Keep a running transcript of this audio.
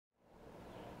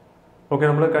Okay,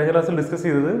 നമ്മൾ കഴിഞ്ഞ ക്ലാസ്സിൽ ഡിസ്കസ്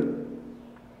ചെയ്തത്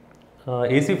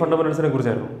AC ഫണ്ടമെന്റൽസിനെ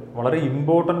കുറിച്ചായിരുന്നു. വളരെ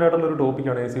ഇമ്പോർട്ടൻ്റ് ആയിട്ടുള്ള ഒരു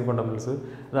ടോപ്പിക്കാണ് AC ഫണ്ടമെന്റൽസ്.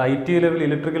 അത് IT ലെവൽ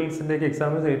ഇലക്ട്രിക്കൽസിൻ്റെയൊക്കെ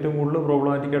എക്സാമിൻസ് ഏറ്റവും കൂടുതൽ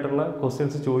പ്രോബ്ലമാറ്റിക് ആയിട്ടുള്ള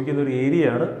ക്വസ്റ്റ്യൻസ് ചോദിക്കുന്ന ഒരു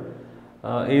ഏരിയയാണ്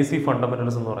AC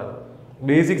ഫണ്ടമെന്റൽസ് എന്ന് പറയുന്നത്.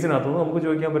 ബേസിക്സിനകത്തുനിന്ന് നമുക്ക്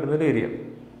ചോദിക്കാൻ പറ്റുന്ന ഒരു ഏരിയ.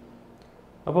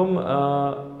 അപ്പം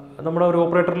നമ്മുടെ ഒരു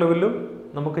ഓപ്പറേറ്റർ ലെവലിലും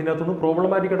നമുക്ക് ഇതിനകത്തുനിന്ന്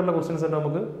പ്രോബ്ലമാറ്റിക് ആയിട്ടുള്ള ക്വസ്റ്റ്യൻസ് തന്നെ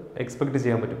നമുക്ക് എക്സ്പെക്ട്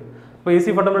ചെയ്യാൻ പറ്റും. അപ്പോൾ AC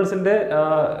ഫണ്ടമെന്റൽസിൻ്റെ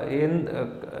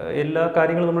എല്ലാ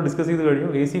കാര്യങ്ങളും നമ്മൾ ഡിസ്കസ് ചെയ്ത് കഴിഞ്ഞു.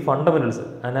 AC ഫണ്ടമെന്റൽസ്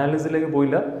അനാലിസിസിലേക്ക്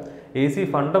പോയില്ല. AC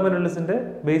ഫണ്ടമെന്റൽസിൻ്റെ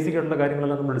ബേസിക് ആയിട്ടുള്ള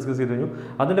കാര്യങ്ങളെല്ലാം നമ്മൾ ഡിസ്കസ് ചെയ്ത് കഴിഞ്ഞു.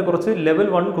 അതിൻ്റെ കുറച്ച് ലെവൽ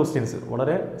 1 ക്വസ്റ്റ്യൻസ്,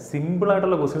 വളരെ സിമ്പിൾ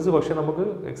ആയിട്ടുള്ള ക്വസ്റ്റ്യൻസ്, പക്ഷേ നമുക്ക്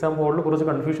എക്സാം ഹോളിൽ കുറച്ച്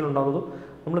കൺഫ്യൂഷൻ ഉണ്ടാകുന്നതും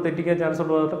നമ്മൾ തെറ്റിക്കാൻ ചാൻസ്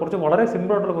ഉള്ളതായിട്ട് കുറച്ച് വളരെ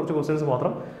സിമ്പിൾ ആയിട്ടുള്ള കുറച്ച് ക്വസ്റ്റ്യൻസ്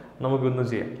മാത്രം നമുക്കൊന്നും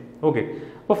ചെയ്യാം. ഓക്കെ,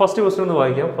 അപ്പോൾ ഫസ്റ്റ് ക്വസ്റ്റ്യൻ ഒന്ന്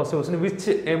വായിക്കാം. First question,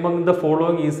 which among the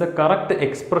following is A correct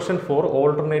expression for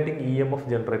alternating EMF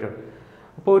generated.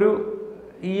 അപ്പോൾ ഒരു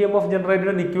EMF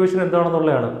ജനറേറ്റഡിൻ്റെ ഇക്വേഷൻ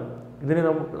എന്താണെന്നുള്ളതാണ് ഇതിന്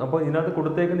അപ്പോൾ ഇതിനകത്ത്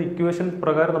കൊടുത്തേക്കുന്ന ഇക്വേഷൻ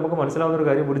പ്രകാരം നമുക്ക് മനസ്സിലാവുന്ന ഒരു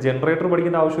കാര്യം, ഒരു ജനറേറ്റർ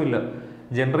പഠിക്കേണ്ട ആവശ്യമില്ല.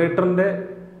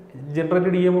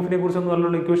 ജനറേറ്റഡ് EMFനെ കുറിച്ചൊന്നും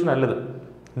നല്ലുള്ള ഇക്വേഷൻ അല്ലത്.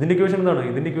 ഇതിൻ്റെ ഇക്വേഷൻ എന്താണ്?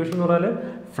 ഇതിൻ്റെ ഇക്വേഷൻ എന്ന് പറഞ്ഞാൽ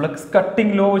ഫ്ലക്സ്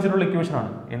കട്ടിംഗ് ലോ വെച്ചിട്ടുള്ള ഇക്വേഷനാണ്.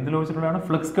 എന്ത് ലോ വെച്ചിട്ടുള്ളതാണ്?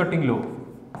 Flux cutting law.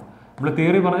 നമ്മൾ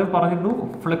തിയറി പറഞ്ഞിരുന്നു,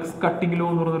 ഫ്ലക്സ് കട്ടിംഗ് ലോ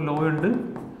എന്ന് പറയുന്ന ലോ ഉണ്ട്.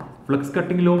 ഫ്ലക്സ്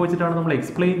കട്ടിംഗ് ലോ വെച്ചിട്ടാണ് നമ്മൾ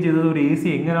എക്സ്പ്ലെയിൻ ചെയ്തത് ഒരു AC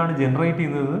എങ്ങനെയാണ് ജനറേറ്റ്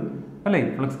ചെയ്യുന്നത്, അല്ലേ?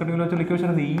 ഫ്ലക്സ് കട്ടിംഗ് ലോ വെച്ചുള്ള ഇക്വേഷൻ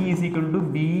E =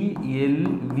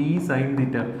 BLV sin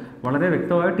θ. വളരെ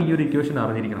വ്യക്തമായിട്ട് ഈ ഒരു ഇക്വേഷൻ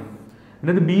അറിഞ്ഞിരിക്കണം.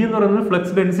 ഇതിനകത്ത് B എന്ന് പറയുന്നത്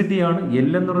ഫ്ലക്സ് ഡെൻസിറ്റി ആണ്, L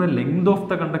എന്ന് പറയുന്നത് ലെങ്ത് ഓഫ്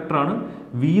ദ കണ്ടക്ടർ ആണ്,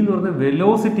 V എന്ന് പറയുന്നത്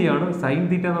വെലോസിറ്റി ആണ്, sin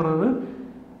θ എന്ന് പറയുന്നത്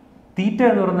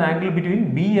എന്ന് പറയുന്ന angle between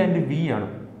B and V ആണ്.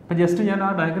 അപ്പോൾ ജസ്റ്റ് ഞാൻ ആ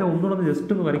ഡയഗ്രാം ഒന്നുകൂടെ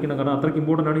ജസ്റ്റ് ഒന്ന് വരയ്ക്കണം, കാരണം അത്രയ്ക്ക്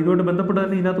ഇമ്പോർട്ടൻ്റ് ആണ്. ഇതുമായിട്ട് ബന്ധപ്പെട്ട്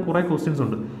തന്നെ ഇതിനകത്ത് കുറേ ക്വസ്റ്റ്യൻസ്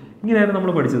ഉണ്ട്. ഇങ്ങനെയാണ്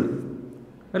നമ്മൾ പഠിച്ചത്,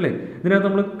 അല്ലേ? ഇതിനകത്ത്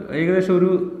നമ്മൾ ഏകദേശം ഒരു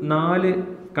 4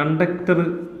 കണ്ടക്ടർ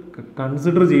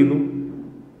കൺസിഡർ ചെയ്യുന്നു.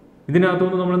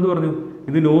 ഇതിനകത്തുനിന്ന് നമ്മൾ എന്ത് പറഞ്ഞു?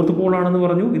 ഇത് നോർത്ത് പോൾ ആണെന്ന്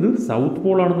പറഞ്ഞു, ഇത് സൗത്ത്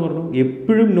പോൾ ആണെന്ന് പറഞ്ഞു.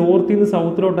 എപ്പോഴും നോർത്തിൽ നിന്ന്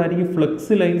സൗത്തിലോട്ടായിരിക്കും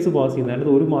ഫ്ലക്സ് ലൈൻസ് പാസ് ചെയ്യുന്നത്.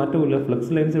 അതിനകത്ത് ഒരു മാറ്റവും ഇല്ല.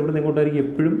 ഫ്ലക്സ് ലൈൻസ് എവിടെ നിന്ന് എങ്ങോട്ടായിരിക്കും?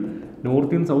 എപ്പോഴും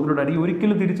നോർത്തിൽ നിന്ന് സൗത്തിലോട്ടായിരിക്കും.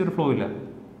 ഒരിക്കലും തിരിച്ചൊരു ഫ്ലോ ഇല്ല.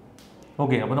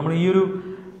 ഓക്കെ, അപ്പോൾ നമ്മൾ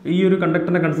ഈ ഒരു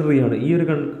കണ്ടക്ടറിനെ കൺസിഡർ ചെയ്യുകയാണ്. ഈ ഒരു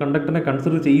കണ്ടക്ടറിനെ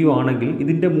കൺസിഡർ ചെയ്യുവാണെങ്കിൽ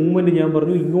ഇതിൻ്റെ മൂവ്മെൻറ്റ് ഞാൻ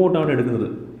പറഞ്ഞു ഇങ്ങോട്ടാണ് എടുക്കുന്നത്,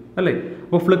 അല്ലേ?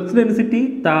 അപ്പോൾ ഫ്ലക്സ് ഡെൻസിറ്റി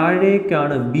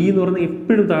താഴേക്കാണ്. B എന്ന് പറയുന്നത്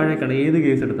എപ്പോഴും താഴേക്കാണ് ഏത്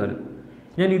കേസ് എടുത്താലും.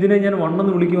 ഇതിനെ 1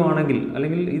 എന്ന് വിളിക്കുകയാണെങ്കിൽ,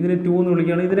 അല്ലെങ്കിൽ ഇതിനെ 2 എന്ന്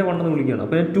വിളിക്കുകയാണെങ്കിൽ ഇതിനെ 1 എന്ന് വിളിക്കുകയാണ്.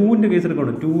 അപ്പോൾ ഞാൻ 2ൻ്റെ കേസ്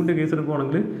എടുക്കുകയാണ്. 2ൻ്റെ കേസ്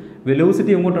എടുക്കുകയാണെങ്കിൽ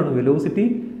വെലോസിറ്റി എങ്ങോട്ടാണ്? വെലോസിറ്റി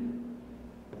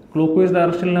ക്ലോക്ക് വൈസ്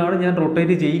ഡയറക്ഷനിലാണ് ഞാൻ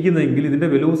റൊട്ടേറ്റ് ചെയ്യിക്കുന്നതെങ്കിൽ ഇതിൻ്റെ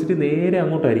വെലോസിറ്റി നേരെ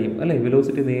അങ്ങോട്ടായിരിക്കും, അല്ലേ?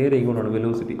 വെലോസിറ്റി നേരെ ഇങ്ങോട്ടാണ്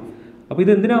വെലോസിറ്റി. അപ്പോൾ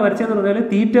ഇത് എന്തിനാണ് വരച്ചതെന്ന് പറഞ്ഞാൽ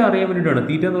തീറ്റ അറിയാൻ വേണ്ടിയിട്ടാണ്.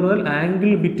 തീറ്റ എന്ന് പറഞ്ഞാൽ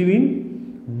angle between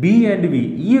B and V.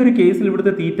 ഈ ഒരു കേസിൽ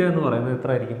ഇവിടുത്തെ തീറ്റ എന്ന് പറയുന്നത് എത്ര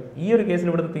ആയിരിക്കും? ഈ ഒരു കേസിൽ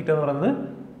ഇവിടുത്തെ തീറ്റ എന്ന് പറയുന്നത്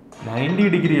 90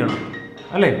 ഡിഗ്രിയാണ്,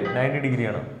 അല്ലേ? 90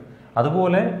 ഡിഗ്രിയാണ്.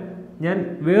 അതുപോലെ ഞാൻ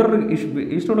വേറൊരു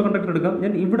ഇഷ്ടമുള്ള കണ്ടക്ടർ എടുക്കാം.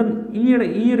 ഞാൻ ഇവിടെ ഈ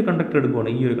ഒരു കണ്ടക്ടർ എടുക്കുവാണ്.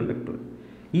 ഈ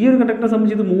ഒരു കണ്ടക്ടറെ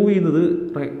സംബന്ധിച്ച് ഇത് മൂവ് ചെയ്യുന്നത്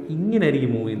ഇങ്ങനെ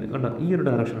ആയിരിക്കും മൂവ് ചെയ്യുന്നത്, കണ്ടോ? ഈ ഒരു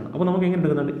ഡയറക്ഷനാണ്. അപ്പോൾ നമുക്ക് എങ്ങനെ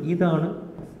എടുക്കുന്നുണ്ട്? ഇതാണ്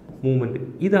മൂവ്മെൻറ്റ്,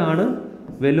 ഇതാണ്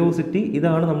വെലോസിറ്റി,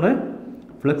 ഇതാണ് നമ്മുടെ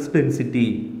ഫ്ലക്സ് ഡെൻസിറ്റി.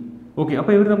 ഓക്കെ,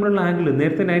 അപ്പോൾ ഇവർ തമ്മിലുള്ള ആംഗിൾ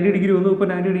നേരത്തെ 90 ഡിഗ്രി വന്നു, ഇപ്പോൾ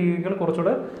 90 ഡിഗ്രികൾ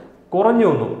കുറച്ചുകൂടെ കുറഞ്ഞു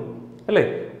വന്നു, അല്ലേ?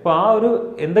 അപ്പോൾ ആ ഒരു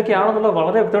എന്തൊക്കെയാണെന്നുള്ളത്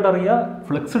വളരെ വ്യക്തമായിട്ട് അറിയുക.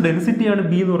 ഫ്ലക്സ് ഡെൻസിറ്റിയാണ്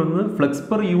B എന്ന് പറയുന്നത്. Flux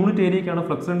per unit ഏരിയക്കാണ്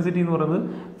flux density എന്ന് പറയുന്നത്.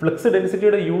 ഫ്ലക്സ്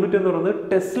ഡെൻസിറ്റിയുടെ യൂണിറ്റ് എന്ന് പറയുന്നത്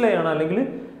ടെസ്ലയാണ്, അല്ലെങ്കിൽ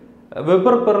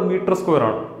വെബർ പെർ മീറ്റർ സ്ക്വയർ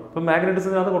ആണ്. ഇപ്പോൾ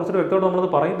മാഗ്നറ്റിക്സിനകത്ത് കുറച്ചുകൂടെ വ്യക്തമായിട്ട് നമ്മളത്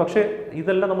പറയും, പക്ഷേ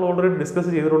ഇതെല്ലാം നമ്മൾ ഓൾറെഡി ഡിസ്കസ്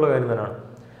ചെയ്തിട്ടുള്ള കാര്യം തന്നെയാണ്.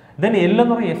 ദെൻ L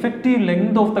എന്ന് പറയുന്നത് effective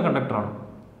length of the കണ്ടക്ടറാണ്.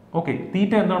 Okay,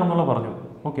 തീറ്റ എന്താണെന്നുള്ള പറഞ്ഞു.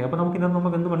 ഓക്കെ, അപ്പോൾ നമുക്ക്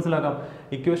എന്ത് മനസ്സിലാക്കാം?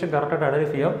 ഇക്വേഷൻ കറക്റ്റായിട്ട്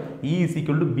ഐഡന്റിഫൈ ചെയ്യാം. E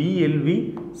 = BLV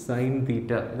sin θ.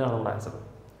 ഇതാണ് നമ്മുടെ ആൻസർ.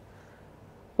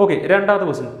 ഓക്കെ, രണ്ടാമത്തെ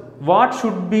ക്വസ്റ്റ്യൻ, വാട്ട്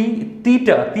ഷുഡ് ബി തീറ്റ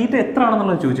എത്ര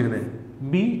ആണെന്നുള്ളത് ചോദിച്ചിരിക്കുന്നത്.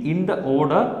 Be in the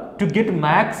order to get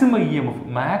maximum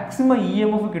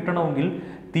EMF കിട്ടണമെങ്കിൽ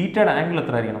തീറ്റയുടെ ആംഗിൾ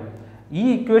എത്ര ആയിരിക്കണം? ഈ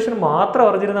ഇക്വേഷൻ മാത്രം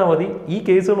അറിഞ്ഞിരുന്നാൽ മതി. ഈ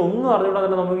കേസുകൾ ഒന്നും അറിഞ്ഞുകൂടാതെ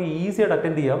തന്നെ നമുക്ക് ഈസിയായിട്ട്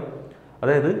അറ്റൻഡ് ചെയ്യാം.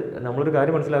 അതായത് നമ്മളൊരു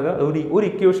കാര്യം മനസ്സിലാക്കുക, ഒരു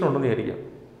ഇക്വേഷൻ ഉണ്ടെന്ന് വിചാരിക്കാം.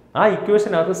 ആ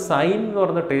ഇക്വേഷനകത്ത് സൈൻ എന്ന്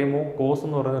പറയുന്ന ടേമോ കോസ്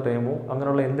എന്ന് പറയുന്ന ടേമോ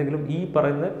അങ്ങനെയുള്ള എന്തെങ്കിലും ഈ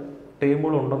പറയുന്ന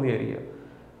ടേമുകൾ ഉണ്ടെന്ന് വിചാരിക്കുക.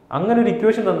 അങ്ങനെ ഒരു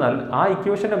ഇക്വേഷൻ തന്നാൽ ആ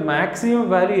ഇക്വേഷൻ്റെ മാക്സിമം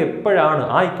വാല്യൂ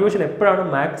എപ്പോഴാണ്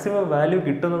മാക്സിമം വാല്യൂ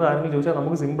കിട്ടുന്നത് ആരെങ്കിലും ചോദിച്ചാൽ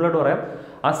നമുക്ക് സിമ്പിളായിട്ട് പറയാം,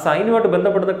 ആ സൈനുമായിട്ട്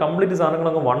ബന്ധപ്പെടുന്ന കംപ്ലീറ്റ്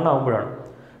സാധനങ്ങളങ്ങ് 1 ആകുമ്പോഴാണ്.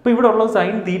 ഇപ്പോൾ ഇവിടെ ഉള്ളത്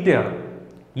സൈൻ തീറ്റയാണ്.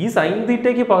 ഈ സൈൻ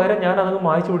തീറ്റയ്ക്ക് പകരം ഞാൻ അതങ്ങ്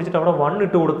മായ്ച്ചു പിടിച്ചിട്ട് അവിടെ 1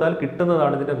 ഇട്ട് കൊടുത്താൽ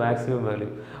കിട്ടുന്നതാണ് ഇതിൻ്റെ മാക്സിമം വാല്യൂ.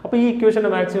 അപ്പോൾ ഈ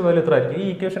ഇക്വേഷൻ്റെ മാക്സിമം വാല്യൂ എത്ര ആയിരിക്കും? ഈ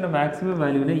ഇക്വേഷൻ്റെ മാക്സിമം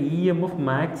വാല്യൂവിനെ EMF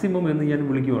മാക്സിമം എന്ന് ഞാൻ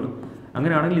വിളിക്കുവാണ്.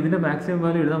 അങ്ങനെയാണെങ്കിൽ ഇതിൻ്റെ മാക്സിമം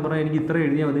വാല്യൂ എഴുതാൻ പറഞ്ഞാൽ എനിക്ക് ഇത്ര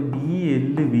എഴുതിയാൽ മതി,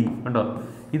 BLV. കണ്ടോ?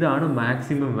 ഇതാണ്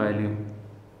മാക്സിമം വാല്യൂ.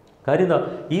 കാര്യം എന്താ,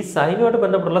 ഈ സൈനുമായിട്ട്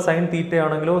ബന്ധപ്പെട്ടുള്ള സൈൻ തീറ്റ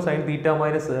ആണെങ്കിലോ സൈൻ തീറ്റ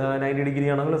മൈനസ് 90 ഡിഗ്രി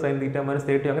ആണെങ്കിലോ സൈൻ തീറ്റ മൈനസ്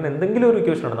 30 അങ്ങനെ എന്തെങ്കിലും ഒരു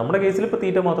ഇക്വേഷനാണ്. നമ്മുടെ കേസിൽ ഇപ്പോൾ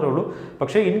തീറ്റ മാത്രമേ ഉള്ളൂ.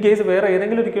 പക്ഷേ ഇൻ കേസ് വേറെ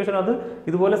ഏതെങ്കിലും ഒരു ഇക്വേഷൻ അത്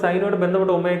ഇതുപോലെ സൈനുമായിട്ട്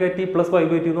ബന്ധപ്പെട്ട് ഒമേഗ ടി പ്ലസ്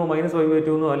 5/2 എന്നോ മൈനസ്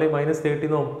 5/2 എന്നോ അല്ലെങ്കിൽ മൈനസ് 30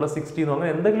 എന്നോ പ്ലസ് 60 എന്നോ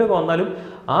അങ്ങനെ എന്തെങ്കിലുമൊക്കെ വന്നാലും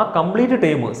ആ കംപ്ലീറ്റ്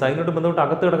ടേം സൈനുമായിട്ട് ബന്ധപ്പെട്ട്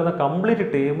അകത്ത് കിടക്കുന്ന കംപ്ലീറ്റ്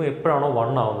ടേം എപ്പോഴാണോ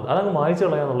 1 ആവുന്നത് അതങ്ങ് മായ്ച്ചു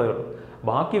കളയാന്നുള്ളതേ ഉള്ളൂ.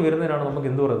 ബാക്കി വരുന്നതിനാണ് നമുക്ക്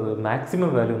എന്ത് പറയുന്നത്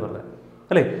മാക്സിമം വാല്യൂ എന്ന് പറയുന്നത്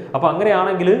അല്ലേ. അപ്പോൾ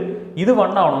അങ്ങനെയാണെങ്കിൽ ഇത്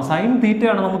 1 ആവണം. സൈൻ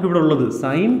തീറ്റയാണ് നമുക്ക് ഇവിടെ ഉള്ളത്.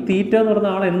 സൈൻ തീറ്റ എന്ന് പറഞ്ഞ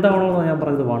ആൾ എന്താവണമെന്നാണ് ഞാൻ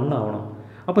പറയുന്നത് 1 ആവണം.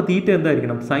 അപ്പോൾ തീറ്റ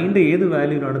എന്തായിരിക്കണം, സൈൻ്റെ ഏത്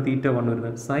വാല്യൂവിനാണ് തീറ്റ 1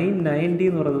 വരുന്നത്? സൈൻ 90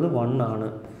 എന്ന് പറയുന്നത് 1 ആണ്.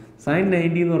 സൈൻ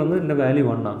 90 എന്ന് പറയുന്നത് ഇതിൻ്റെ വാല്യൂ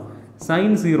 1 ആണ്.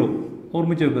 സൈൻ 0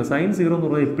 ഓർമ്മിച്ച് വെക്കുക, സൈൻ 0 എന്ന്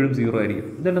പറയുന്നത് എപ്പോഴും 0 ആയിരിക്കും.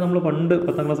 ഇതെല്ലാം നമ്മൾ പണ്ട്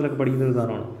 10ാം ക്ലാസ്സിലൊക്കെ പഠിക്കുന്ന ഒരു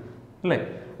സാധനമാണ് അല്ലേ.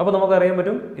 അപ്പോൾ നമുക്കറിയാൻ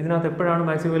പറ്റും ഇതിനകത്ത് എപ്പോഴാണ്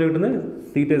മാക്സിമം വാല്യൂ കിട്ടുന്നത്,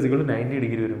 തീറ്റ = 90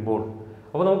 ഡിഗ്രി വരുമ്പോൾ.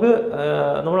 അപ്പോൾ നമുക്ക്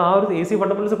നമ്മൾ ആ ഒരു AC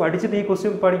ഫണ്ടമെന്റൽസ് പഠിച്ചിട്ട് ഈ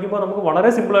ക്വസ്റ്റ്യൻ പഠിക്കുമ്പോൾ നമുക്ക് വളരെ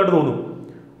സിമ്പിളായിട്ട് തോന്നും.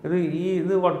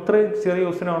 ഇത് അത്രയും ചെറിയ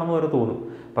ക്വസ്റ്റ്യൻ ആണെന്ന് വരെ തോന്നും.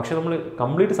 പക്ഷേ നമ്മൾ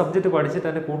കംപ്ലീറ്റ് സബ്ജക്റ്റ് പഠിച്ചിട്ട്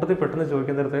അതിൻ്റെ കൂട്ടത്തിൽ പെട്ടെന്ന്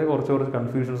ചോദിക്കുന്നിടത്തേക്ക് കുറച്ച്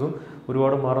കൺഫ്യൂഷൻസും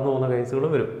ഒരുപാട് മറന്നു പോകുന്ന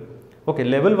കേസുകളും വരും. ഓക്കെ,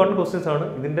 ലെവൽ 1 ക്വസ്റ്റ്യൻസ് ആണ്.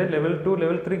 ഇതിൻ്റെ ലെവൽ 2,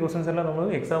 ലെവൽ 3 ക്വസ്റ്റ്യൻസ് എല്ലാം നമ്മൾ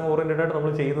എക്സാം ഓറിയൻറ്റഡ് ആയിട്ട്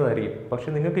നമ്മൾ ചെയ്യുന്നതായിരിക്കും. പക്ഷേ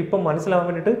നിങ്ങൾക്ക് ഇപ്പം മനസ്സിലാവാൻ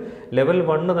വേണ്ടിയിട്ട് ലെവൽ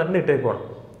 1 തന്നെ ഇട്ടേക്കുവാണ്.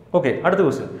 ഓക്കെ, അടുത്ത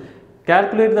question.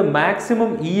 Calculate the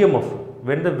maximum EMF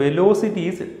when the velocity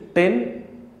is 10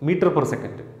 meter per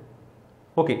second.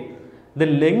 Okay, the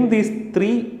length is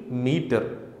 3 meter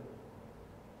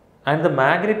and the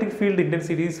magnetic field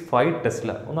intensity is 5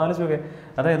 Tesla. ഒന്ന് ആലോചിച്ച് നോക്കേ,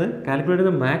 അതായത് കാൽക്കുലേറ്റ്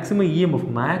ചെയ്ത മാക്സിമം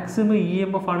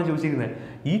EMF ആണ് ചോദിച്ചിരിക്കുന്നത്.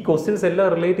 ഈ ക്വസ്റ്റ്യൻസ് എല്ലാം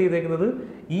റിലേറ്റ് ചെയ്തേക്കുന്നത്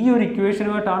ഈ ഒരു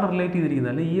ഇക്വേഷനുമായിട്ടാണ് റിലേറ്റ്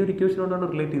ചെയ്തിരിക്കുന്നത്, അല്ലെങ്കിൽ ഈ ഒരു ഇക്വേഷനോടാണ്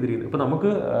റിലേറ്റ് ചെയ്തിരിക്കുന്നത്. ഇപ്പോൾ നമുക്ക്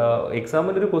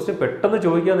എക്സാമിൻ്റെ ഒരു ക്വസ്റ്റ്യൻ പെട്ടെന്ന്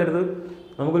ചോദിക്കാൻ നേരത്ത്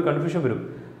നമുക്കൊരു കൺഫ്യൂഷൻ വരും.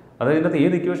 അതായത് ഇതിനകത്ത്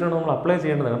ഏത് ഇക്വേഷനാണ് നമ്മൾ അപ്ലൈ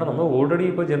ചെയ്യേണ്ടത്. കാരണം നമ്മൾ ഓൾറെഡി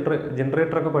ഇപ്പോൾ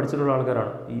ജനറേറ്ററൊക്കെ പഠിച്ചിട്ടുള്ള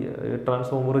ആൾക്കാരാണ്. ഈ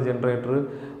ട്രാൻസ്ഫോമർ, ജനറേറ്റർ,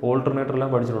 ഓൾട്ടർനേറ്റർ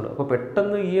എല്ലാം പഠിച്ചിട്ടുണ്ട്. അപ്പോൾ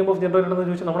പെട്ടെന്ന് EMF ജനറേറ്റർ എന്ന്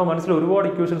ചോദിച്ചാൽ നമ്മുടെ മനസ്സിൽ ഒരുപാട്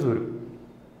ഇക്വേഷൻസ് വരും.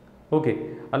 ഓക്കെ,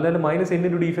 അല്ലാതെ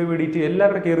 -n/d5/dt എല്ലാം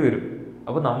കൂടെ കയറി വരും.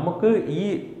 അപ്പോൾ നമുക്ക്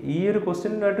ഈ ഒരു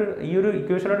ക്വസ്റ്റ്യനായിട്ട് ഈ ഒരു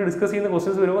ഇക്വേഷനായിട്ട് ഡിസ്കസ് ചെയ്യുന്ന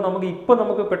ക്വസ്റ്റ്യൻസ് വരുമ്പോൾ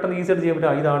നമുക്ക് പെട്ടെന്ന് ഈസിയായിട്ട് ചെയ്യാൻ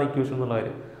പറ്റും ഇതാണ് ഇക്വേഷൻ എന്നുള്ള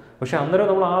കാര്യം. പക്ഷേ അന്നേരം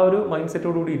നമ്മൾ ആ ഒരു മൈൻഡ്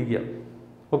സെറ്റോട് കൂടി ഇരിക്കുക.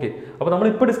 ഓക്കെ, അപ്പോൾ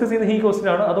നമ്മളിപ്പോൾ ഡിസ്കസ് ചെയ്യുന്ന ഈ ക്വസ്റ്റ്യൻ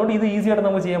ആണ്. അതുകൊണ്ട് ഇത് ഈസിയായിട്ട്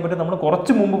നമുക്ക് ചെയ്യാൻ പറ്റും. നമ്മൾ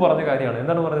കുറച്ച് മുമ്പ് പറഞ്ഞ കാര്യമാണ്.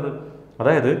 എന്താണ് പറഞ്ഞത്?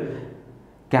 അതായത്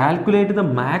കാൽക്കുലേറ്റ് ദ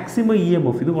മാക്സിമം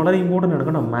EMF. ഇത് വളരെ ഇമ്പോർട്ടൻ്റ് ആണ്.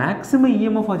 കാരണം മാക്സിമം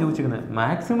EMF ആണ് ചോദിച്ചിരിക്കുന്നത്.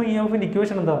 മാക്സിമം EMFിൻ്റെ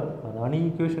ഇക്വേഷൻ എന്താ? അതാണ് ഈ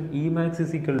equation. Emax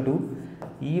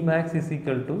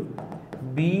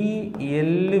 =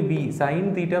 BLV sine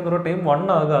theta എന്ന് പറഞ്ഞ ടൈം 1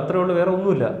 ആകുക, അത്രേ ഉള്ളൂ, വേറെ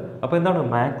ഒന്നുമില്ല. അപ്പോൾ എന്താണ്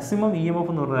മാക്സിമം EMF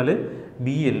എന്ന് പറഞ്ഞാൽ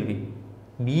BLV.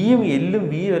 ബിയും എല്ലും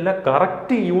വിയും എല്ലാം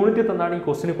കറക്റ്റ് യൂണിറ്റ് തന്നെയാണ് ഈ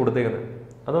ക്വസ്റ്റിന് കൊടുത്തേക്കുന്നത്.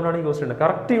 അതുകൊണ്ടാണ് ഈ ക്വസ്റ്റ്യൻ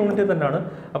കറക്റ്റ് യൂണിറ്റ് തന്നെയാണ്.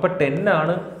 അപ്പോൾ 10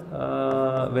 ആണ്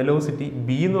വെലോസിറ്റി.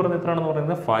 ബി എന്ന് പറയുന്നത് എത്രയാണെന്ന്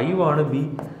പറയുന്നത് 5 ആണ്. ബി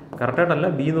കറക്റ്റായിട്ടല്ല,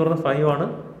 ബി എന്ന് പറയുന്നത് 5 ആണ്.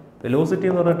 വെലോസിറ്റി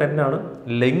എന്ന് പറഞ്ഞാൽ 10 ആണ്.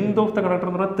 ലെങ്ത് ഓഫ് ദ കണ്ടക്ടർ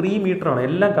എന്ന് പറഞ്ഞാൽ 3 മീറ്റർ ആണ്.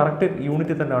 എല്ലാം കറക്റ്റ്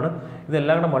യൂണിറ്റ് തന്നെയാണ്.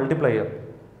 ഇതെല്ലാം കൂടെ മൾട്ടിപ്ലൈ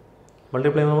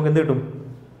ചെയ്യുമ്പോൾ നമുക്ക് എന്ത് കിട്ടും?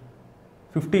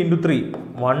 50 × 3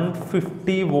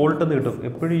 150 വോൾട്ട് എന്ന് കിട്ടും.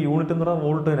 എപ്പോഴും യൂണിറ്റ് എന്ന് പറഞ്ഞാൽ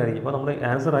വോൾട്ട് തന്നെ ആയിരിക്കും. അപ്പോൾ നമ്മുടെ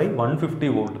ആൻസറായി 150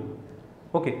 വോൾട്ട്.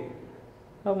 ഓക്കെ,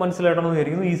 മനസ്സിലായിട്ടാണെന്ന്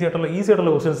വിചാരിക്കുന്നു. ഈസി ആയിട്ടുള്ള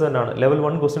ക്വസ്റ്റ്യൻസ് തന്നെയാണ്. ലെവൽ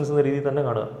 1 ക്വസ്റ്റ്യൻസ് എന്ന രീതിയിൽ തന്നെ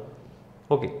കാണുക.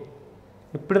 ഓക്കെ,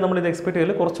 ഇപ്പോഴും നമ്മളിത് എക്സ്പെക്ട്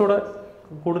ചെയ്യില്ല.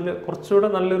 കുറച്ചുകൂടെ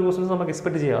നല്ലൊരു ക്വസ്റ്റ്യൻസ് നമുക്ക്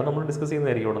എക്സ്പെക്ട് ചെയ്യാം. അത് നമ്മൾ ഡിസ്കസ്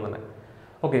ചെയ്യുന്നതായിരിക്കും ഉടൻ തന്നെ.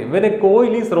 Okay, when A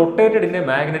coil is rotated in A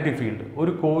magnetic field.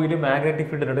 ഒരു കോയിൽ മാഗ്നറ്റിക്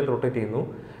ഫീൽഡിനിടയിൽ റൊട്ടേറ്റ് ചെയ്യുന്നു.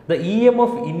 The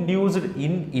EMF induced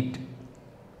in it.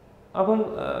 അപ്പം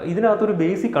ഇതിനകത്തൊരു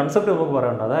ബേസിക് കൺസെപ്റ്റ് നമുക്ക്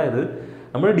പറയാനുണ്ട്. അതായത്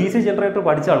നമ്മൾ DC ജനറേറ്റർ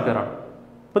പഠിച്ച ആൾക്കാരാണ്.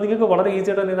 അപ്പോൾ നിങ്ങൾക്ക് വളരെ ഈസി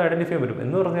ആയിട്ട് തന്നെ ഇത് ഐഡൻറ്റിഫൈ ചെയ്യാൻ പറ്റും.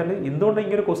 എന്ന് പറഞ്ഞാൽ എന്തുകൊണ്ട്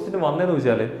ഇങ്ങനെ ക്വസ്റ്റ്യൻ വന്നതെന്ന്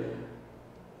വെച്ചാൽ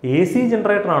AC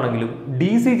ജനറേറ്റർ ആണെങ്കിലും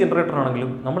DC ജനറേറ്റർ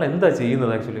ആണെങ്കിലും നമ്മൾ എന്താ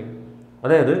ചെയ്യുന്നത് ആക്ച്വലി?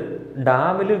 അതായത്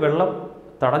ഡാമിൽ വെള്ളം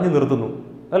തടഞ്ഞു നിർത്തുന്നു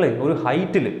അല്ലേ, ഒരു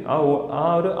ഹൈറ്റിൽ ആ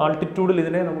ഒരു ആൾട്ടിറ്റ്യൂഡിൽ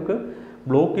ഇതിനെ നമുക്ക്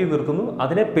ബ്ലോക്ക് ചെയ്ത് നിർത്തുന്നു.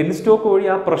 അതിനെ പെൻസ്റ്റോക്ക് വഴി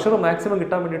ആ പ്രഷർ മാക്സിമം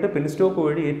കിട്ടാൻ വേണ്ടിയിട്ട് പെൻസ്റ്റോക്ക്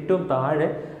വഴി ഏറ്റവും താഴെ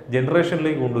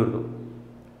ജനറേഷനിലേക്ക് കൊണ്ടുവരുന്നു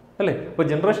അല്ലേ. അപ്പോൾ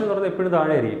ജനറേഷൻ എന്ന് പറയുന്നത് എപ്പോഴും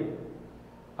താഴെ ആയിരിക്കും.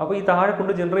 അപ്പോൾ ഈ താഴെ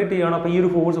കൊണ്ട് ജനറേറ്റ് ചെയ്യുകയാണ്. അപ്പോൾ ഈ ഒരു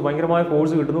ഭയങ്കരമായ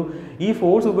ഫോഴ്സ് കിട്ടുന്നു. ഈ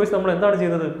ഫോഴ്സ് ഉപയോഗിച്ച് നമ്മൾ എന്താണ്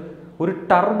ചെയ്യുന്നത്? ഒരു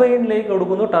ടർബൈനിലേക്ക്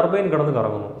കൊടുക്കുന്നു. ടർബൈൻ കിടന്ന്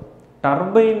കറങ്ങുന്നു.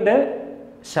 ടർബൈൻ്റെ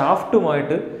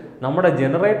ഷാഫ്റ്റുമായിട്ട് നമ്മുടെ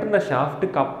ജനറേറ്ററിൻ്റെ ഷാഫ്റ്റ്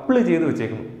കപ്പിൾ ചെയ്ത്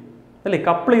വെച്ചേക്കുന്നു അല്ലേ.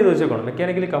 കപ്പിൾ ചെയ്ത് വെച്ചേക്കണം,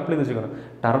 മെക്കാനിക്കലി കപ്പിൾ ചെയ്ത് വെച്ചേക്കണം.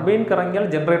 ടർബൈൻ കറങ്ങിയാൽ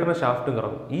ജനറേറ്ററിൻ്റെ ഷാഫ്റ്റും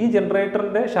കറങ്ങും. ഈ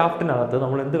ജനറേറ്ററിൻ്റെ ഷാഫ്റ്റിനകത്ത്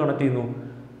നമ്മൾ എന്ത് കണക്ട് ചെയ്യുന്നു?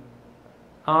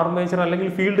 ആർമേച്ചർ അല്ലെങ്കിൽ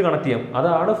ഫീൽഡ് കണക്ട് ചെയ്യാം.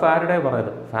 അതാണ് ഫാരഡേ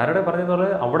പറഞ്ഞത്. ഫാരഡേ പറഞ്ഞതെന്ന്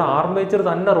പറഞ്ഞാൽ അവിടെ ആർമേച്ചർ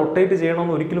തന്നെ റൊട്ടേറ്റ്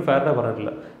ചെയ്യണമെന്ന് ഒരിക്കലും ഫാരഡേ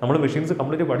പറഞ്ഞിട്ടില്ല. നമ്മൾ മെഷീൻസ്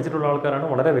കംപ്ലീറ്റ് പഠിച്ചിട്ടുള്ള ആൾക്കാരാണ്.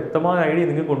 വളരെ വ്യക്തമായ ഐഡിയ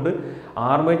നിങ്ങൾക്കുണ്ട്.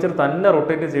 ആർമേച്ചർ തന്നെ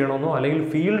റൊട്ടേറ്റ് ചെയ്യണമെന്നോ അല്ലെങ്കിൽ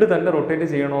ഫീൽഡ് തന്നെ റൊട്ടേറ്റ്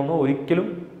ചെയ്യണമെന്നോ ഒരിക്കലും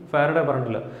ഫാരഡേ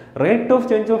പറഞ്ഞിട്ടില്ല. Rate of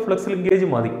change of flux linkage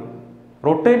മതി,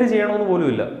 റൊട്ടേറ്റ് ചെയ്യണമെന്ന് പോലും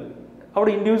ഇല്ല.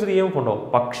 അവിടെ ഇൻഡ്യൂസ്ഡ് EMF ഉണ്ടാവും.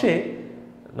 പക്ഷേ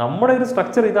നമ്മുടെ ഒരു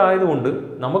സ്ട്രക്ചർ ഇതായതുകൊണ്ട്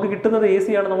നമുക്ക് കിട്ടുന്നത് AC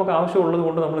ആണ്. നമുക്ക് ആവശ്യമുള്ളത്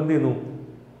കൊണ്ട് നമ്മൾ എന്ത് ചെയ്യുന്നു?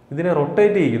 ഇതിനെ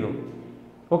റൊട്ടേറ്റ് ചെയ്യുന്നു.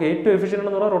 ഓക്കെ, ഏറ്റവും എഫിഷ്യൻ്റ്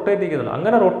എന്ന് പറഞ്ഞാൽ റൊട്ടേറ്റ് ചെയ്യുന്നില്ല.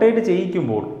 അങ്ങനെ റൊട്ടേറ്റ്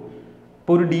ചെയ്യിക്കുമ്പോൾ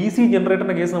ഇപ്പോൾ ഒരു DC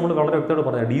ജനറേറ്ററിൻ്റെ കേസ് നമ്മൾ വളരെ വ്യക്തമായിട്ട്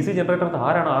പറഞ്ഞാൽ DC ജനറേറ്ററിന്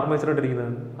ആരാണ്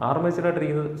ആർമേച്ചറായിട്ടിരിക്കുന്നത്?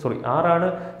 ആരാണ്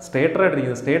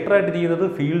സ്റ്റേറ്ററായിട്ടിരിക്കുന്നത്? സ്റ്റേറ്ററായിട്ടിരിക്കുന്നത്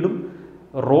ഫീൽഡും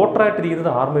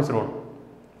റോട്ടറായിട്ടിരിക്കുന്നത് ആർമേച്ചറുമാണ്.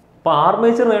 അപ്പോൾ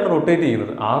ആർമേച്ചറിനെയാണ് റൊട്ടേറ്റ്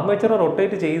ചെയ്യുന്നത്. ആർമേച്ചറിനെ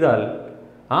റൊട്ടേറ്റ് ചെയ്താൽ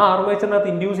ആ ആർമേച്ചറിനകത്ത്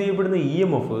ഇൻഡ്യൂസ് ചെയ്യപ്പെടുന്ന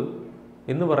EMF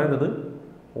എന്ന് പറയുന്നത്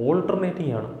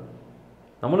ഓൾട്ടർനേറ്റിംഗ് ആണ്.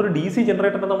 നമ്മളൊരു DC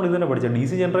ജനറേറ്ററിനെ നമ്മൾ ഇത് തന്നെ പഠിച്ചത്.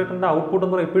 DC ജനറേറ്ററിൻ്റെ ഔട്ട്പുട്ട്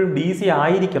എന്ന് പറയുമ്പോൾ എപ്പോഴും DC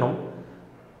ആയിരിക്കണം.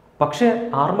 പക്ഷേ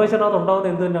ആർമേച്ചറിനകത്ത് ഉണ്ടാകുന്ന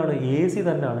എന്ത് തന്നെയാണ്? AC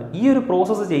തന്നെയാണ്. ഈ ഒരു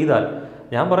പ്രോസസ്സ് ചെയ്താൽ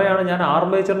ഞാൻ പറയുകയാണ്, ഞാൻ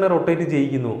ആർമേച്ചറിനെ റൊട്ടേറ്റ്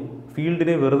ചെയ്യിക്കുന്നു,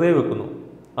 ഫീൽഡിനെ വെറുതെ വെക്കുന്നു.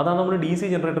 അതാണ് നമ്മൾ DC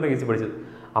ജനറേറ്ററിൻ്റെ കേസ് പഠിച്ചത്.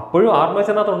 അപ്പോഴും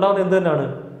ആർമേച്ചറിനകത്ത് ഉണ്ടാകുന്ന എന്ത് തന്നെയാണ്?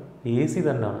 AC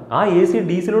തന്നെയാണ്. ആ AC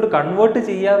DCയിലോട്ട് കൺവേർട്ട്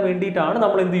ചെയ്യാൻ വേണ്ടിയിട്ടാണ്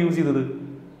നമ്മൾ എന്ത് യൂസ് ചെയ്തത്?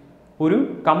 ഒരു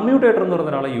കമ്മ്യൂട്ടേറ്റർ എന്ന്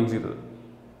പറയുന്ന ഒരാളെ യൂസ് ചെയ്തത്.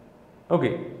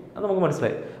 ഓക്കെ, അത് നമുക്ക്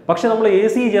മനസ്സിലായി. പക്ഷെ നമ്മൾ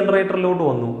AC ജനറേറ്ററിലോട്ട്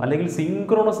വന്നു, അല്ലെങ്കിൽ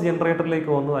സിങ്ക്രോണസ്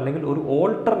ജനറേറ്ററിലേക്ക് വന്നു, അല്ലെങ്കിൽ ഒരു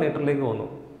ഓൾട്ടർനേറ്ററിലേക്ക് വന്നു.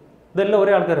 ഇതെല്ലാം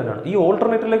ഒരേ ആൾക്കാർ തന്നെയാണ്. ഈ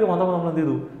ഓൾട്ടർനേറ്ററിലേക്ക് വന്നപ്പോൾ നമ്മൾ എന്ത്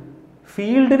ചെയ്തു?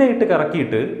 ഫീൽഡിനെ ഇട്ട്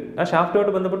കറക്കിയിട്ട് ആ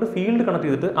ഷാഫ്റ്റുമായിട്ട് ബന്ധപ്പെട്ട് ഫീൽഡ് കണക്ട്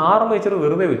ചെയ്തിട്ട് ആർമേച്ചർ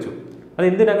വെറുതെ വെച്ചു. അത്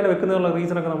എന്തിനങ്ങനെ വെക്കുന്നതിനുള്ള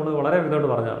റീസണൊക്കെ നമ്മൾ വളരെ വ്യക്തമായിട്ട്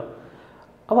പറഞ്ഞതാണ്.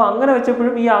 അപ്പോൾ അങ്ങനെ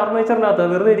വെച്ചപ്പോഴും ഈ ആർമേച്ചറിനകത്ത്,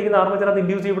 വെറുതെ ഇരിക്കുന്ന ആർമേച്ചറിനകത്ത്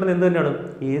ഇൻഡ്യൂസ് ചെയ്യപ്പെടുന്നത് എന്ത് തന്നെയാണ്?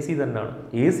 AC തന്നെയാണ്.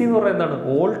 AC എന്ന് പറയുന്നത് എന്താണ്?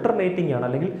 ഓൾട്ടർനേറ്റിംഗ് ആണ്.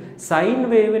 അല്ലെങ്കിൽ സൈൻ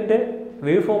വേവിൻ്റെ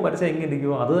വേവ് ഫോം വരച്ചാൽ എങ്ങനെ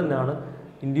ഇരിക്കുമോ അത് തന്നെയാണ്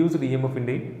ഇൻഡ്യൂസ്ഡ്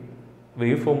EMFിൻ്റെയും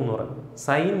വേവ് ഫോം എന്ന് പറയുന്നത്.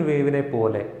 സൈൻ വേവിനെ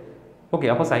പോലെ. ഓക്കെ,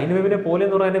 അപ്പോൾ സൈൻ വേവിനെ പോലെ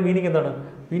എന്ന് പറയുന്നതിൻ്റെ മീനിങ് എന്താണ്?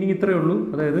 മീനിങ് ഇത്രയേ ഉള്ളൂ.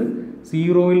 അതായത്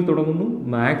 0-ൽ തുടങ്ങുന്നു,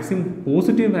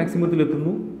 പോസിറ്റീവ്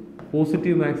മാക്സിമത്തിലെത്തുന്നു,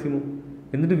 പോസിറ്റീവ് മാക്സിമം,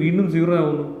 എന്നിട്ട് വീണ്ടും 0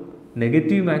 ആവുന്നു,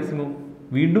 നെഗറ്റീവ് മാക്സിമം,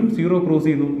 വീണ്ടും 0 ക്രോസ്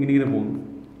ചെയ്യുന്നു, ഇങ്ങനെ പോകുന്നു.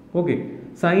 ഓക്കെ,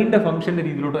 സൈൻ്റെ ഫംഗ്ഷൻ്റെ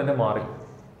രീതിയിലോട്ട് തന്നെ മാറി.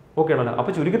 ഓക്കെ ആണല്ലോ.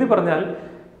 അപ്പോൾ ചുരുക്കത്തിൽ പറഞ്ഞാൽ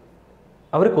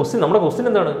നമ്മുടെ ക്വസ്റ്റ്യൻ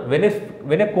എന്താണ്?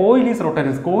 When A coil is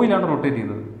rotated, കോയിലാണ് rotate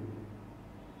ചെയ്യുന്നത്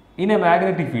in A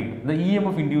magnetic field, the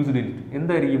EMF induced in it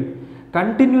എന്തായിരിക്കും?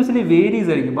 കണ്ടിന്യൂസ്ലി വേരീസ്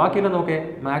ആയിരിക്കും. ബാക്കിയെല്ലാം നോക്കേ,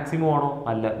 മാക്സിമം ആണോ?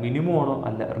 അല്ല. മിനിമം ആണോ?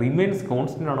 അല്ല. റിമെയിൻസ്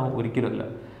കോൺസ്റ്റന്റ് ആണോ? ഒരിക്കലും അല്ല.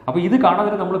 അപ്പോൾ ഇത്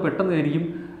കാണാതെ നമ്മൾ പെട്ടെന്ന് ആയിരിക്കും,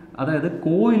 അതായത്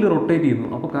കോയിൽ റൊട്ടേറ്റ് ചെയ്യുന്നു,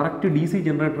 അപ്പോൾ കറക്റ്റ് DC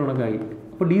ജനറേറ്റർ കണക്കായി.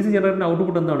 അപ്പോൾ DC ജനറേറ്ററിൻ്റെ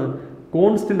ഔട്ട്പുട്ട് എന്താണ്?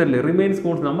 കോൺസ്റ്റന്റ് അല്ലേ? Remains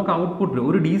constant. നമുക്ക് ഔട്ട്പുട്ടിൽ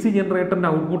ഒരു DC ജനറേറ്ററിൻ്റെ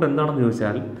ഔട്ട്പുട്ട് എന്താണെന്ന്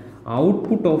ചോദിച്ചാൽ,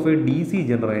 output of A DC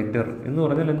generator എന്ന്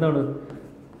പറഞ്ഞാൽ എന്താണ്?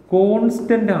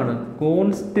 കോൺസ്റ്റന്റ് ആണ്.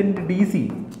 Constant DC,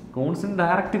 constant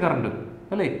direct current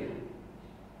അല്ലേ?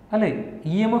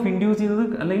 EMF ഇൻഡ്യൂസ് ചെയ്യുന്നത്,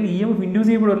 അല്ലെങ്കിൽ EMF ഇൻഡ്യൂസ്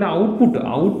ചെയ്യപ്പെടുമല്ല,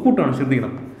 ഔട്ട്പുട്ടാണ്.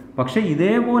 ശ്രദ്ധിക്കണം. പക്ഷേ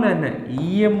ഇതേപോലെ തന്നെ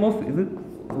EMF, ഇത്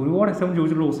ഒരുപാട് എക്സാം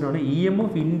ചോദിച്ചിട്ടുള്ള ക്വസ്റ്റ്യനാണ്.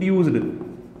 EMF induced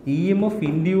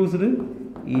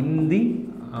in the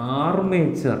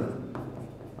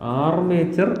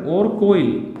armature or coil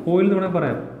എന്ന് വേണമെങ്കിൽ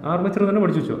പറയാം. ആർമേച്ചർ തന്നെ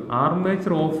പഠിച്ചു വെച്ചോ.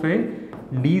 Armature of A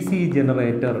DC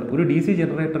generator. ഒരു DC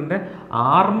ജനറേറ്ററിൻ്റെ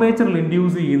ആർമേച്ചറിൽ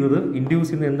ഇൻഡ്യൂസ് ചെയ്യുന്നത്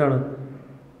എന്താണ്?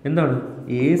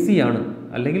 AC ആണ്.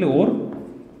 അല്ലെങ്കിൽ or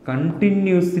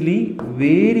continuously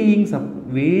varying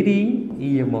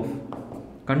EMF.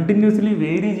 Continuously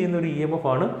vary ചെയ്യുന്ന ഒരു EMF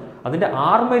ആണ് അതിൻ്റെ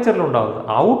ആർമേച്ചറിൽ ഉണ്ടാകുന്നത്.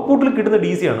 ഔട്ട്പുട്ടിൽ കിട്ടുന്ന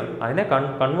DC ആണ്. അതിനെ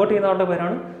കൺവേർട്ട് ചെയ്യുന്ന ആളുടെ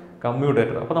പേരാണ്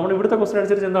കമ്മ്യൂട്ടേറ്റർ. അപ്പോൾ നമ്മൾ ഇവിടുത്തെ ക്വസ്റ്റ്യൻ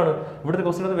അനുസരിച്ച് എന്താണ്? ഇവിടുത്തെ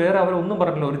ക്വസ്റ്റ്യൻ വേറെ അവരൊന്നും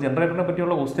പറഞ്ഞില്ല. ഒരു ജനറേറ്ററിനെ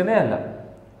പറ്റിയുള്ള ക്വസ്റ്റ്യനേ അല്ല.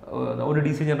 ഒരു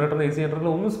DC ജനറേറ്ററിന് AC ജനറേറ്ററിൽ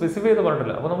ഒന്നും സ്പെസിഫൈ ചെയ്ത്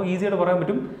പറഞ്ഞിട്ടില്ല. അപ്പോൾ നമുക്ക് ഈസിയായിട്ട് പറയാൻ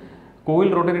പറ്റും, coil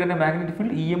rotated in A magnetic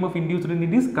field, EMF induced in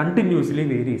it is continuously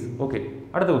varies. Okay,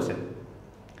 അടുത്ത question.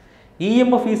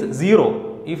 EMF is 0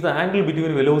 if the angle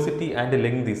between velocity and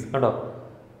length is. കണ്ടോ?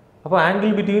 അപ്പോൾ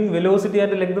angle between velocity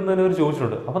and length എന്ന് തന്നെ ഒരു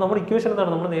ചോദിച്ചിട്ടുണ്ട്. അപ്പോൾ നമ്മുടെ ഇക്വേഷൻ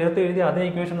എന്താണ്? നമ്മൾ നേരത്തെ എഴുതിയ അതേ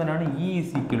ഇക്വേഷൻ തന്നെയാണ്. E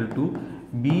is equal to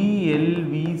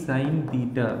BLV sine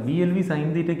theta. BLV sign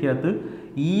തീറ്റയ്ക്കകത്ത്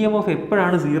EMF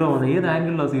എപ്പോഴാണ് 0 ആവുന്നത്? ഏത്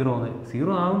ആംഗിളിലാണ് 0 ആവുന്നത്?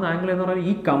 0 ആവുന്ന ആംഗിൾ എന്ന് പറഞ്ഞാൽ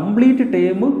ഈ കംപ്ലീറ്റ്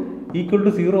ടേം ഈക്വൽ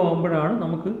ടു 0 ആകുമ്പോഴാണ്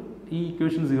നമുക്ക് ഈ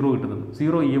ഇക്വേഷൻ 0 കിട്ടുന്നത്,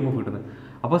 0 EMF കിട്ടുന്നത്.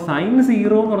 അപ്പോൾ സൈൻ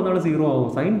 0 എന്ന് പറഞ്ഞാൽ 0 ആവും.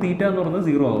 സൈൻ തീറ്റ എന്ന് പറഞ്ഞാൽ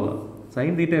 0 ആവുക.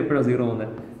 സൈൻ തീറ്റ എപ്പോഴാണ് 0 ആവുന്നത്?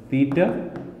 തീറ്റ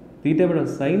എപ്പോഴാണ്?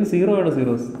 സൈൻ 0 ആണ്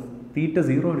 0, തീറ്റ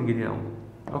 0 ഡിഗ്രി ആവും.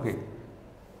 ഓക്കെ,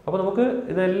 അപ്പോൾ നമുക്ക്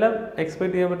ഇതെല്ലാം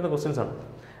എക്സ്പെക്ട് ചെയ്യാൻ പറ്റുന്ന ക്വസ്റ്റ്യൻസ് ആണ്.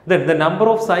 Then the number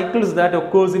of cycles that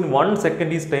occurs in 1 second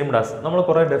is termed as. നമ്മൾ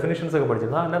കുറേ ഡെഫിനിഷൻസ് ഒക്കെ പഠിച്ചു.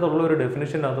 അതിനകത്തുള്ള ഒരു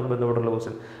ഡെഫിനിഷനകത്തോട് ബന്ധപ്പെട്ടുള്ള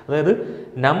ക്വസ്റ്റ്യൻ. അതായത്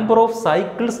number of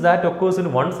cycles that occurs in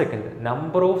 1 second.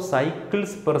 Number of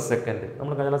cycles per second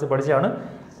നമ്മൾ കഴിഞ്ഞ ക്ലാസ്സിൽ പഠിച്ചതാണ്.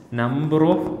 Number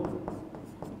of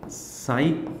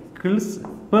cycles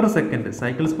per second.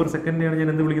 Cycles per സെക്കൻഡിനെയാണ്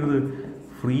ഞാൻ എന്ത് വിളിക്കുന്നത്?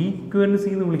 ഫ്രീക്വൻസി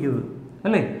എന്ന് വിളിക്കുന്നത്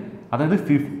അല്ലേ? അതായത്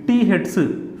 50 ഹെഡ്സ്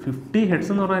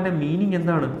എന്ന് പറഞ്ഞാൽ അതിൻ്റെ മീനിങ്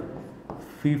എന്താണ്?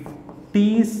 50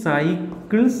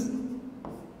 സൈക്കിൾസ്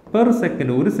പെർ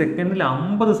സെക്കൻഡ്. ഒരു സെക്കൻഡിൽ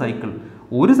 50 സൈക്കിൾ.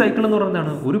 ഒരു സൈക്കിൾ എന്ന്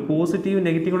പറയുന്നതാണ് ഒരു പോസിറ്റീവ്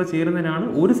നെഗറ്റീവ് കൂടെ ചേരുന്നതിനാണ്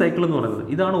ഒരു സൈക്കിൾ എന്ന് പറയുന്നത്.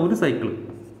 ഇതാണ് ഒരു സൈക്കിൾ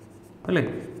അല്ലേ?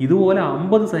 ഇതുപോലെ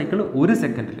 50 സൈക്കിൾ ഒരു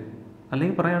സെക്കൻഡിൽ,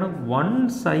 അല്ലെങ്കിൽ പറയാണ് 1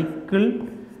 സൈക്കിൾ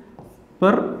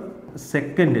പെർ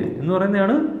സെക്കൻഡ് എന്ന്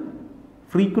പറയുന്നതാണ്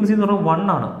ഫ്രീക്വൻസി എന്ന് പറയുന്നത് 1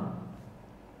 ആണ്.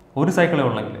 ഒരു സൈക്കിളേ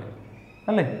ഉള്ളെങ്കിൽ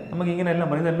അല്ലേ? നമുക്ക് ഇങ്ങനെ എല്ലാം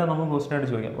പറയും. ഇതെല്ലാം നമുക്ക് ക്വസ്റ്റ്യൻ ആയിട്ട്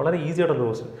ചോദിക്കാം. വളരെ ഈസി ആയിട്ടുള്ള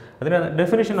ക്വസ്റ്റ്യൻ. അതിന്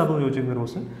ഡെഫിനേഷൻ അതും ചോദിച്ചിരിക്കുന്ന ഒരു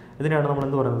ക്വസ്റ്റ്യൻ. ഇതിനാണ് നമ്മൾ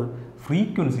എന്ത് പറയുന്നത്?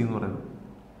 ഫ്രീക്വൻസി എന്ന് പറയുന്നത്.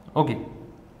 ഓക്കെ,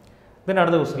 then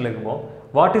അടുത്ത ക്വസ്റ്റ്യനിലേക്ക് പോകാം.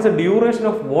 What is A duration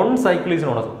of one cycle is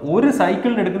known as? ഒരു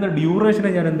സൈക്കിളിന് എടുക്കുന്ന ഡ്യൂറേഷനെ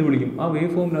ഞാൻ എന്ത് വിളിക്കും? ആ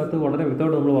വേവ് ഫോമിനകത്ത് വളരെ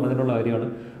വ്യക്തമായിട്ട് നമ്മൾ പറഞ്ഞിട്ടുള്ള കാര്യമാണ്.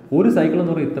 ഒരു സൈക്കിൾ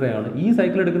എന്ന് പറയുന്നത് ഇത്രയാണ്. ഈ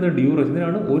സൈക്കിൾ എടുക്കുന്ന ഡ്യൂറേഷൻ,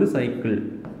 ഇതിനാണ് ഒരു cycle,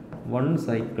 one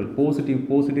cycle,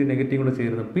 positive negative കൂടെ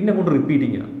ചേരുന്നത്. പിന്നെ അങ്ങോട്ട്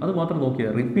റിപ്പീറ്റിംഗ് ആണ്, അത് മാത്രം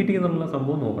നോക്കിയാൽ റിപ്പീറ്റിംഗ് എന്നുള്ള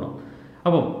സംഭവം നോക്കണം.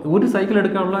 അപ്പം ഒരു സൈക്കിൾ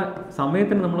എടുക്കാനുള്ള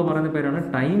സമയത്തിന് നമ്മൾ പറയുന്ന പേരാണ്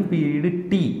ടൈം പീരീഡ്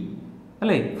ടി,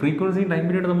 അല്ലേ? ഫ്രീക്വൻസി ടൈം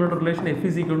പീരീഡ് നമ്മളുടെ relation F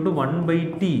is equal to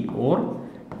 1/t or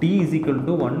T is equal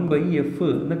to 1/f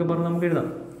എന്നൊക്കെ പറഞ്ഞ് നമുക്ക് എഴുതാം.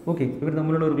 ഓക്കെ, ഇവർ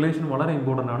തമ്മിലുള്ള റിലേഷൻ വളരെ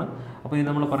ഇമ്പോർട്ടൻ്റ് ആണ്. അപ്പോൾ ഇത്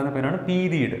നമ്മൾ പറയുന്ന പേരാണ്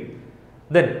period.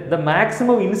 Then the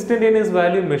maximum instantaneous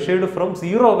value measured from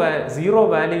zero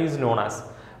value is known as.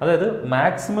 അതായത്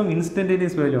മാക്സിമം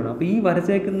ഇൻസ്റ്റന്റേനിയസ് വാല്യൂ ആണ്. അപ്പോൾ ഈ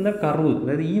വരച്ചേക്കുന്ന കർവ്,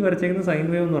 അതായത് ഈ വരച്ചേക്കുന്ന സൈൻ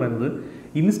വേവ് എന്ന് പറയുന്നത്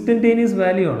ഇൻസ്റ്റന്റേനിയസ്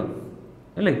വാല്യൂ ആണ്,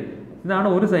 അല്ലേ? ഇതാണ്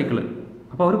ഒരു സൈക്കിള്.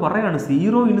 അപ്പോൾ അവർ പറയുകയാണ്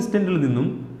 0 ഇൻസ്റ്റന്റിൽ നിന്നും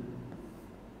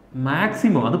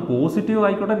മാക്സിമം, അത് പോസിറ്റീവ്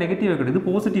ആയിക്കോട്ടെ നെഗറ്റീവ് ആയിക്കോട്ടെ, ഇത്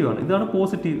പോസിറ്റീവ് ആണ്, ഇതാണ്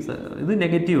പോസിറ്റീവ്, ഇത്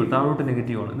നെഗറ്റീവ്, താഴോട്ട്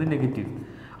നെഗറ്റീവ് ആണ്, ഇത് നെഗറ്റീവ്.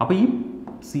 അപ്പോൾ ഈ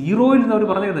 0യിൽ നിന്ന് അവർ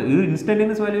പറഞ്ഞത് ഈ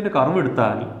ഇൻസ്റ്റന്റേനിയസ് വാല്യൂവിൻ്റെ കർവ്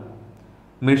എടുത്താൽ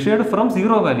മെഷേർഡ് ഫ്രം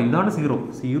 0 വാല്യൂ, ഇതാണ്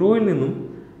 0യിൽ നിന്നും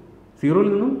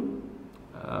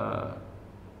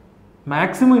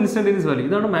മാക്സിമം ഇൻസ്റ്റന്റേനിയസ് വാല്യൂ,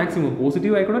 ഇതാണ് മാക്സിമം,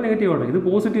 പോസിറ്റീവ് ആയിക്കോട്ടെ നെഗറ്റീവ് ആണ്, ഇത്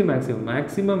പോസിറ്റീവ്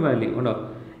മാക്സിമം വാല്യൂ ഉണ്ടോ?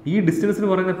 ഈ ഡിസ്റ്റൻസിന്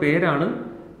പറയുന്ന പേരാണ്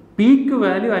പീക്ക്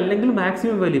വാല്യൂ അല്ലെങ്കിൽ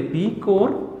maximum value. Peak or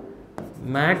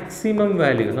maximum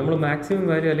value, നമ്മൾ മാക്സിമം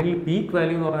വാല്യൂ അല്ലെങ്കിൽ പീക്ക്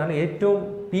വാല്യൂ എന്ന് പറഞ്ഞാൽ ഏറ്റവും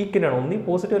പീക്കിനാണ്, ഒന്നീ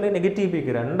പോസിറ്റീവ് അല്ലെങ്കിൽ നെഗറ്റീവ്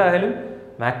പീക്ക്, രണ്ടായാലും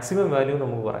മാക്സിമം വാല്യൂ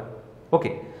നമുക്ക് പറയാം.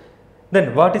 Okay, then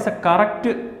what is A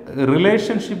correct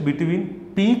relationship between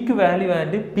peak value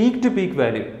and peak to peak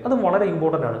value? അത് വളരെ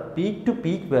ഇമ്പോർട്ടൻ്റ് ആണ്, പീക്ക് ടു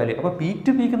പീക്ക് വാല്യൂ. അപ്പോൾ പീക്ക്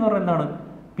ടു പീക്ക് എന്ന് പറയുന്നത് എന്താണ്?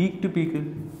 പീക്ക് ടു പീക്ക്,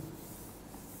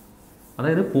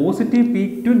 അതായത് പോസിറ്റീവ്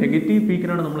പീക്ക് ടു നെഗറ്റീവ്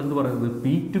പീക്കിനാണ് നമ്മൾ എന്ത് പറയുന്നത്?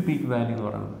 പീക്ക് ടു പീക്ക് വാല്യൂ എന്ന്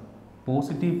പറയുന്നത്.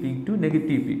 Positive peak to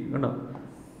negative peak കണ്ടോ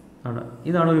ആണ്.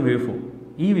 ഇതാണ് ഒരു വേവ് ഫോം.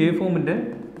 ഈ വേവ് ഫോമിൻ്റെ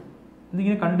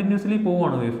ഇതിങ്ങനെ കണ്ടിന്യൂസ്ലി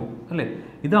പോവുകയാണ് വേവ് ഫോം, അല്ലേ?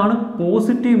 ഇതാണ്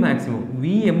പോസിറ്റീവ് മാക്സിമം,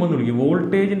 VM എന്ന് വിളിക്കും.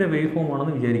 വോൾട്ടേജിൻ്റെ വേവ് ഫോം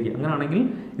ആണെന്ന് വിചാരിക്കുക. അങ്ങനെയാണെങ്കിൽ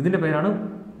ഇതിൻ്റെ പേരാണ്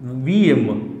VM,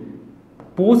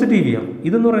 പോസിറ്റീവ് VM.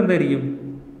 ഇതെന്ന് പറയുന്നത് എന്തായിരിക്കും?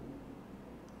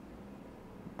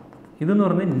 ഇതെന്ന്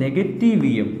പറയുന്നത് നെഗറ്റീവ്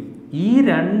VM. ഈ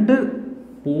രണ്ട്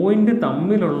പോയിന്റ്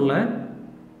തമ്മിലുള്ള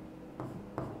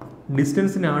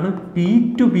ഡിസ്റ്റൻസിനാണ്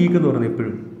പീക്ക് ടു പീക്ക് എന്ന് പറയുന്നത്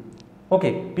എപ്പോഴും. Okay,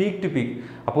 peak to peak.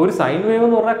 അപ്പോൾ ഒരു സൈൻ വേവ്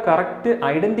എന്ന് പറഞ്ഞാൽ കറക്റ്റ്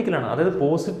ഐഡന്റിക്കലാണ്, അതായത്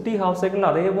പോസിറ്റീവ് ഹാഫ് സൈക്കിളിൽ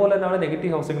അതേപോലെ തന്നെയാണ്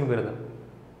നെഗറ്റീവ് ഹാഫ് സൈക്കിൾ വരുന്നത്,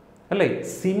 അല്ലേ?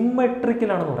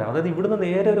 സിമ്മട്രിക്കലാണെന്ന് പറയാം. അതായത് ഇവിടുന്ന്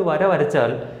നേരെ ഒരു വര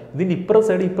വരച്ചാൽ ഇതിൻ്റെ ഇപ്പുറ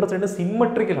സൈഡ്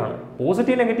സിമ്മട്രിക്കലാണ്.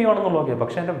 പോസിറ്റീവ് നെഗറ്റീവ് ആണെന്നുള്ള ഓക്കെ,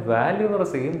 പക്ഷേ അതിൻ്റെ വാല്യൂ എന്ന്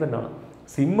പറയുന്നത് സെയിം തന്നെയാണ്,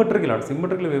 സിമ്മട്രിക്കലാണ്,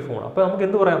 സിമ്മട്രിക്കൽ വേവ് ഫോമാണ്. അപ്പോൾ നമുക്ക്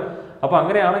എന്ത് പറയാം? അപ്പോൾ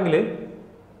അങ്ങനെയാണെങ്കിൽ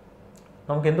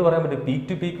നമുക്ക് എന്ത് പറയാൻ പറ്റും? Peak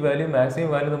to peak value maximum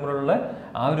value തമ്മിലുള്ള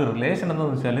ആ ഒരു റിലേഷൻ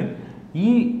എന്താണെന്ന് വെച്ചാൽ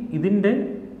ഇതിൻ്റെ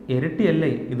ഇരട്ടിയല്ലേ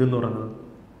ഇതെന്ന് പറയുന്നത്,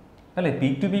 അല്ലേ?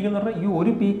 പീക്ക് ടു പീക്ക് എന്ന് പറഞ്ഞാൽ ഈ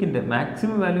ഒരു പീക്കിൻ്റെ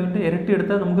മാക്സിമം വാല്യൂവിൻ്റെ ഇരട്ടി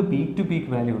എടുത്താൽ നമുക്ക് പീക്ക് ടു പീക്ക്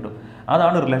വാല്യൂ കിട്ടും.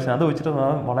 അതാണ് റിലേഷൻ. അത് വെച്ചിട്ട്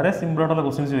വളരെ സിമ്പിളായിട്ടുള്ള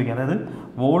ക്വസ്റ്റ്യൻസ് ചോദിക്കാം. അതായത്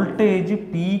voltage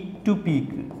peak to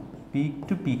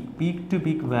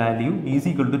peak value is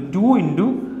equal to 2 into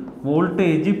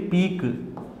voltage peak.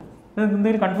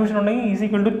 എന്തെങ്കിലും കൺഫ്യൂഷൻ ഉണ്ടെങ്കിൽ is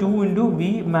equal to 2 into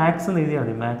V max എന്ന് എഴുതിയാൽ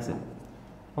മതി, മാക്സ്.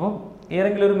 അപ്പോൾ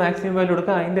ഏതെങ്കിലും ഒരു മാക്സിമം വാല്യൂ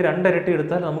എടുക്കുക, അതിൻ്റെ രണ്ടിരട്ടി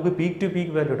എടുത്താൽ നമുക്ക് പീക്ക് ടു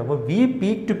പീക്ക് വാല്യൂ കിട്ടും. അപ്പോൾ V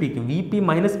peak to peak, VP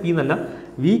minus P എന്നല്ല,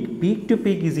 V peak to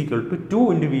peak is equal to 2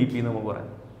 into VP എന്ന് നമുക്ക് പറയാം.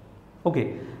 ഓക്കെ,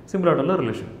 സിമ്പിളായിട്ടുള്ള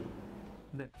റിലേഷൻ.